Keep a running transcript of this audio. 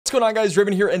What's going on, guys?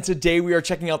 Draven here, and today we are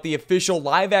checking out the official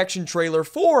live action trailer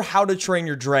for How to Train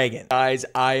Your Dragon. Guys,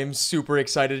 I am super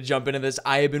excited to jump into this.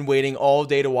 I have been waiting all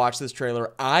day to watch this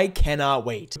trailer. I cannot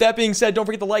wait. With that being said, don't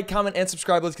forget to like, comment, and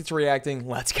subscribe. Let's get to reacting.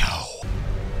 Let's go.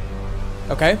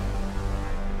 Okay.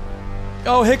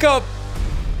 Oh, hiccup.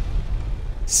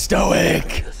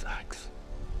 Stoic.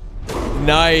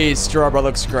 Nice. Gerard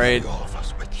looks great.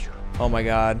 Oh my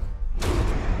god.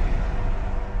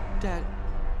 Dad,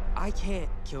 I can't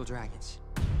kill dragons.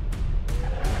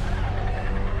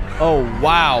 Oh,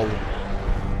 wow.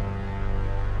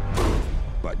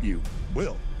 But you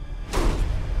will.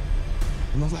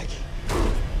 I'm a Viking.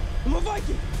 I'm a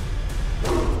Viking.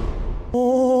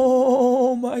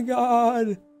 Oh my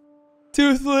god.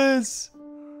 Toothless.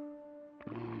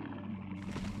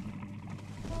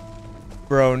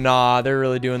 Bro, nah, they're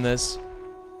really doing this.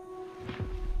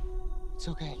 It's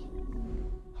okay.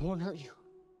 I won't hurt you.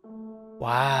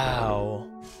 Wow.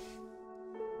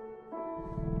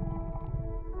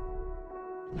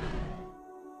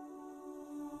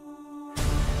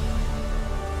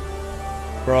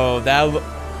 Bro, that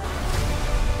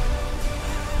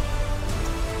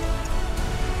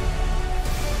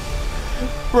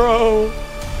bro.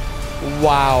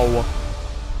 Wow.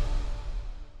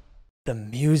 The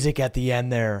music at the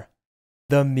end there.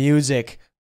 The music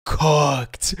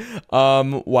cooked.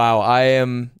 Wow,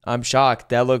 I'm shocked.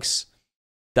 That looks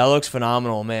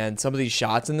phenomenal, man. Some of these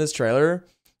shots in this trailer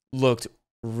looked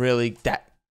really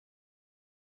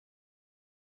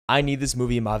I need this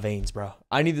movie in my veins, bro.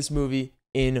 I need this movie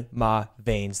in my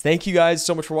veins. Thank you guys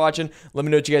so much for watching. Let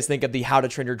me know what you guys think of the How to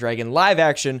Train Your Dragon live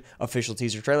action official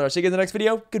teaser trailer. I'll see you guys in the next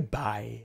video. Goodbye.